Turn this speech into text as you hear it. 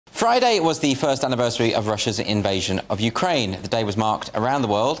Friday was the first anniversary of Russia's invasion of Ukraine. The day was marked around the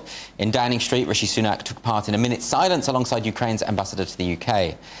world. In Downing Street, Rishi Sunak took part in a minute's silence alongside Ukraine's ambassador to the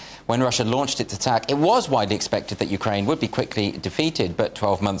UK. When Russia launched its attack, it was widely expected that Ukraine would be quickly defeated. But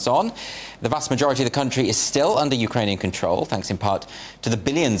 12 months on, the vast majority of the country is still under Ukrainian control, thanks in part to the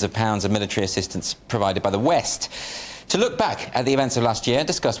billions of pounds of military assistance provided by the West. To look back at the events of last year and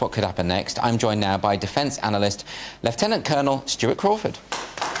discuss what could happen next, I'm joined now by defence analyst Lieutenant Colonel Stuart Crawford.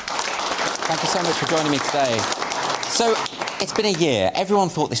 Thank you so much for joining me today. So, it's been a year. Everyone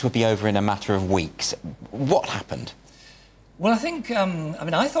thought this would be over in a matter of weeks. What happened? Well, I think,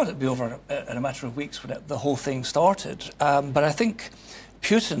 I thought it'd be over in a matter of weeks when the whole thing started. But I think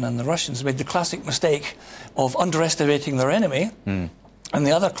Putin and the Russians made the classic mistake of underestimating their enemy. And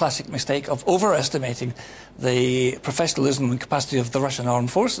the other classic mistake of overestimating the professionalism and capacity of the Russian armed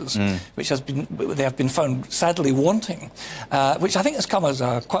forces, which they have been found sadly wanting, which I think has come as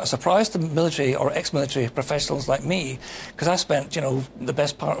quite a surprise to military or ex-military professionals like me, because I spent, the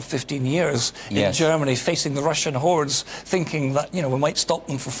best part of 15 years in Germany facing the Russian hordes, thinking that, we might stop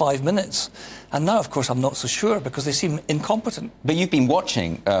them for 5 minutes. And now, of course, I'm not so sure, because they seem incompetent. But you've been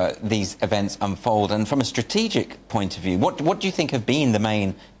watching these events unfold, and from a strategic point of view, what do you think have been the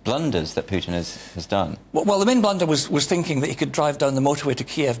main blunders that Putin has done? Well, the main blunder was thinking that he could drive down the motorway to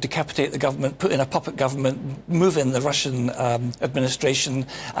Kiev, decapitate the government, put in a puppet government, move in the Russian administration,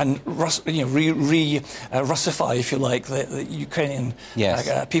 and Russify, if you like, the Ukrainian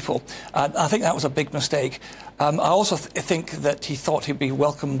people. I think that was a big mistake. I also think that he thought he'd be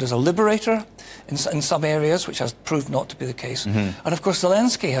welcomed as a liberator in some areas, which has proved not to be the case. And of course,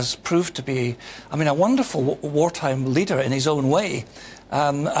 Zelensky has proved to be, a wonderful wartime leader in his own way.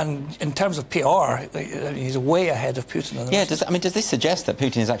 And in terms of PR, he's way ahead of Putin. And the does this suggest that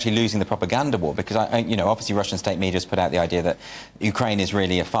Putin is actually losing the propaganda war? Because, obviously Russian state media has put out the idea that Ukraine is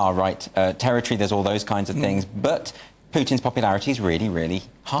really a far-right territory. There's all those kinds of things. But Putin's popularity is really, really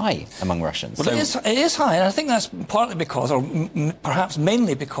high among Russians. Well, it is high, and I think that's partly because, or perhaps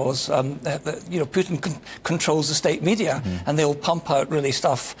mainly because, Putin controls the state media, and they'll pump out really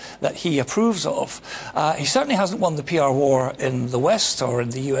stuff that he approves of. He certainly hasn't won the PR war in the West or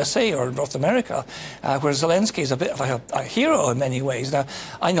in the USA or North America, whereas Zelensky is a bit of a hero in many ways. Now,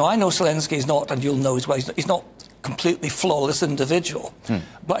 I know Zelensky is not, and you'll know as well, he's not completely flawless individual,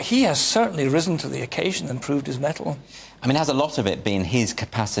 but he has certainly risen to the occasion and proved his mettle. Has a lot of it been his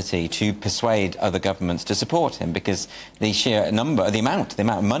capacity to persuade other governments to support him? Because the sheer number, the amount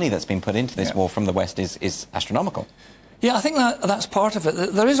of money that's been put into this war from the West is astronomical. Yeah, I think that's part of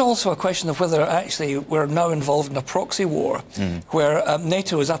it. There is also a question of whether actually we're now involved in a proxy war, where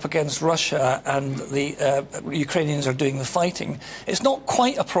NATO is up against Russia and the Ukrainians are doing the fighting. It's not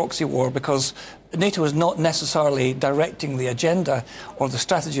quite a proxy war because NATO is not necessarily directing the agenda or the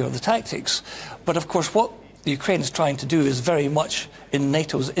strategy or the tactics, but of course what Ukraine is trying to do is very much in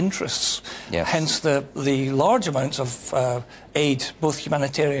NATO's interests. Hence the large amounts of aid, both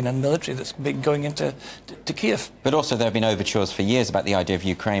humanitarian and military, that's been going into Kiev. But also there have been overtures for years about the idea of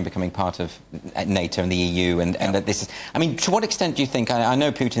Ukraine becoming part of NATO and the EU, and that this is... to what extent do you think... I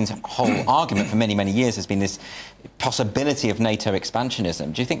know Putin's whole argument for many, many years has been this possibility of NATO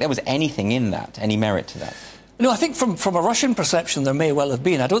expansionism. Do you think there was anything in that, any merit to that? No, I think from a Russian perception there may well have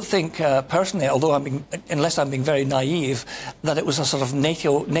been. I don't think, personally, although unless I'm being very naive, that it was a sort of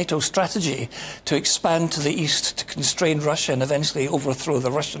NATO strategy to expand to the east, to constrain Russia and eventually overthrow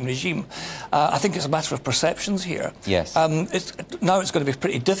the Russian regime. I think it's a matter of perceptions here. Yes. Now it's going to be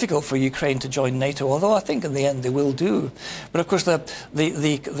pretty difficult for Ukraine to join NATO, although I think in the end they will do. But of course the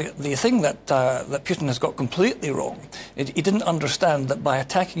thing that Putin has got completely wrong, he didn't understand that by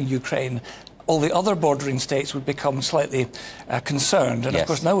attacking Ukraine, all the other bordering states would become slightly concerned. And of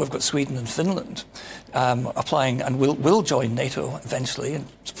course now we've got Sweden and Finland applying and will join NATO eventually, and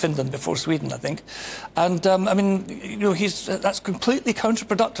Finland before Sweden, I think. And that's completely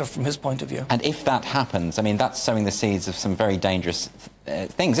counterproductive from his point of view. And if that happens, that's sowing the seeds of some very dangerous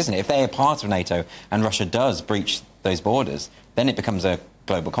things, isn't it? If they are part of NATO and Russia does breach those borders, then it becomes a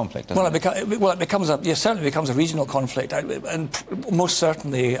global conflict, doesn't it? Certainly becomes a regional conflict, and most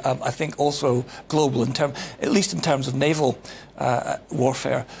certainly, I think, also global, at least in terms of naval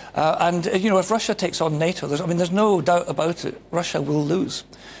warfare. If Russia takes on NATO, there's no doubt about it, Russia will lose.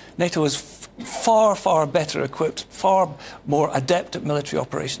 NATO is far, far better equipped, far more adept at military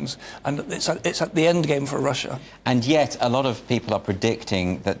operations, and it's at the end game for Russia. And yet, a lot of people are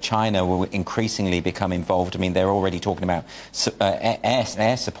predicting that China will increasingly become involved. They're already talking about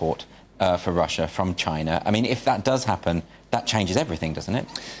air support for Russia from China. If that does happen, that changes everything, doesn't it?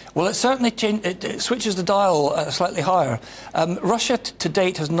 Well, it certainly it switches the dial slightly higher. Russia to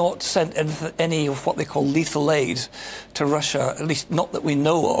date has not sent any of what they call lethal aid to Russia, at least not that we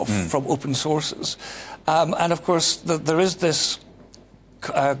know of, from open sources. And of course, there is this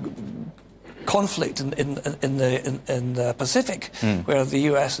conflict in the Pacific, where the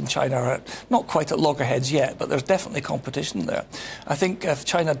US and China are not quite at loggerheads yet, but there's definitely competition there. I think if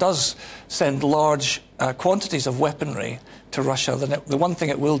China does send large quantities of weaponry to Russia, then the one thing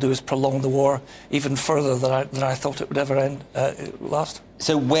it will do is prolong the war even further than I thought it would ever end last.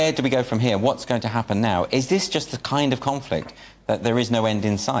 So where do we go from here? What's going to happen now? Is this just the kind of conflict that there is no end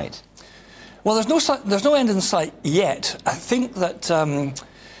in sight? Well, there's no end in sight yet. I think that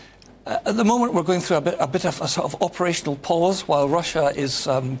at the moment we're going through a bit of a sort of operational pause while Russia is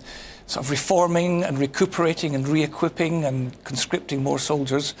sort of reforming and recuperating and re-equipping and conscripting more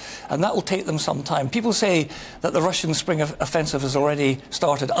soldiers, and that will take them some time. People say that the Russian spring offensive has already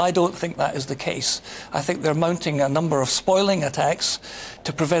started. I don't think that is the case. I think they're mounting a number of spoiling attacks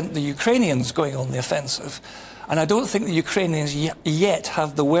to prevent the Ukrainians going on the offensive. And I don't think the Ukrainians yet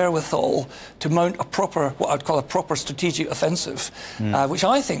have the wherewithal to mount a proper, what I'd call a proper strategic offensive, which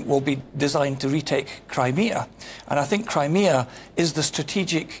I think will be designed to retake Crimea. And I think Crimea is the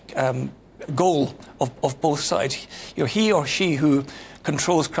strategic goal of both sides. You know, he or she who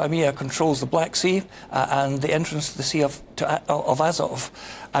controls Crimea controls the Black Sea and the entrance to the Sea of Azov.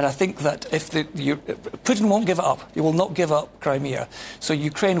 And I think that if Putin won't give it up, he will not give up Crimea. So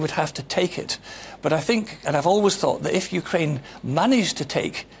Ukraine would have to take it. But I think, and I've always thought, that if Ukraine managed to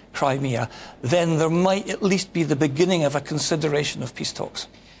take Crimea, then there might at least be the beginning of a consideration of peace talks.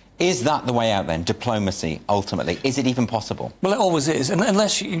 Is that the way out then? Diplomacy, ultimately? Is it even possible? Well, it always is. And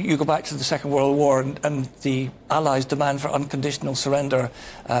unless you go back to the Second World War and the Allies' demand for unconditional surrender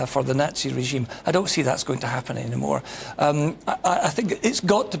for the Nazi regime, I don't see that's going to happen anymore. I think it's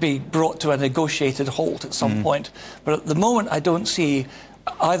got to be brought to a negotiated halt at some point. But at the moment, I don't see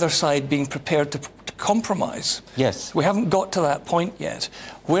either side being prepared to compromise. Yes. We haven't got to that point yet.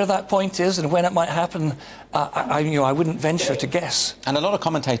 Where that point is and when it might happen, I wouldn't venture to guess. And a lot of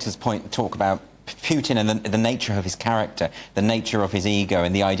commentators talk about Putin and the nature of his character, the nature of his ego,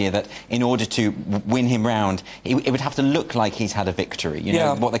 and the idea that in order to win him round, it would have to look like he's had a victory. You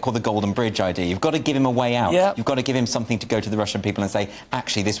know, what they call the Golden Bridge idea. You've got to give him a way out. Yeah. You've got to give him something to go to the Russian people and say,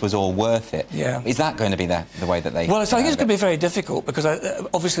 actually, this was all worth it. Yeah. Is that going to be the way that they... Well, I think it's going to be very difficult because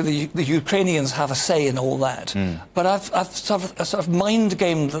obviously the Ukrainians have a say in all that. But I've sort of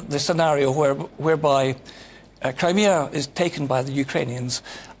mind-gamed the scenario whereby Crimea is taken by the Ukrainians,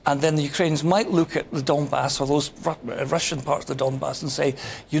 and then the Ukrainians might look at the Donbass or those Russian parts of the Donbass and say,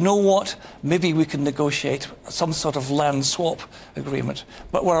 you know what, maybe we can negotiate some sort of land swap agreement.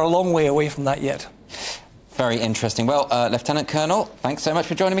 But we're a long way away from that yet. Very interesting. Well, Lieutenant Colonel, thanks so much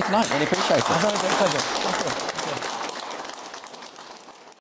for joining me tonight. Really appreciate it. A very great pleasure. Thank you.